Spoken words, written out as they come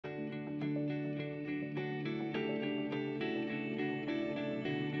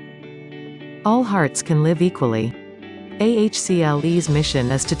All hearts can live equally. AHCLE's mission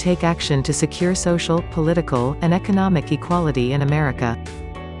is to take action to secure social, political, and economic equality in America.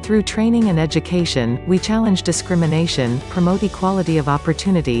 Through training and education, we challenge discrimination, promote equality of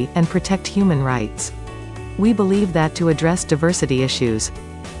opportunity, and protect human rights. We believe that to address diversity issues,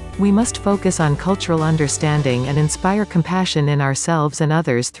 we must focus on cultural understanding and inspire compassion in ourselves and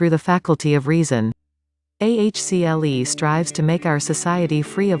others through the faculty of reason. AHCLE strives to make our society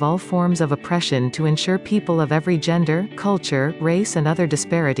free of all forms of oppression to ensure people of every gender, culture, race and other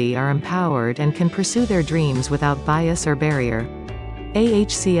disparity are empowered and can pursue their dreams without bias or barrier.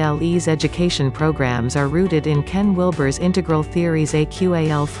 AHCLE's education programs are rooted in Ken Wilber's integral theory's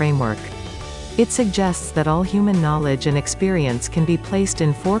AQAL framework. It suggests that all human knowledge and experience can be placed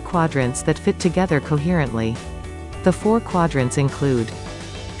in 4 quadrants that fit together coherently. The 4 quadrants include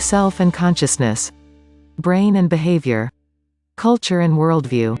self and consciousness, brain and behavior, culture and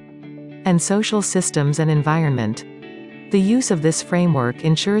worldview, and social systems and environment. The use of this framework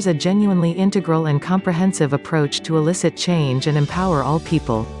ensures a genuinely integral and comprehensive approach to elicit change and empower all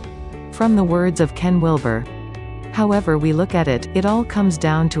people. From the words of Ken Wilber, however we look at it, it all comes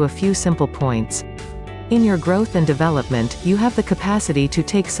down to a few simple points. In your growth and development, you have the capacity to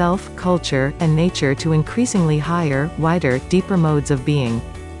take self, culture, and nature to increasingly higher, wider, deeper modes of being.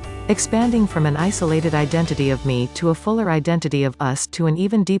 Expanding from an isolated identity of me to a fuller identity of us to an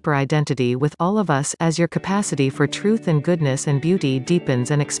even deeper identity with all of us as your capacity for truth and goodness and beauty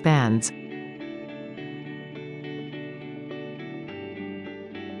deepens and expands.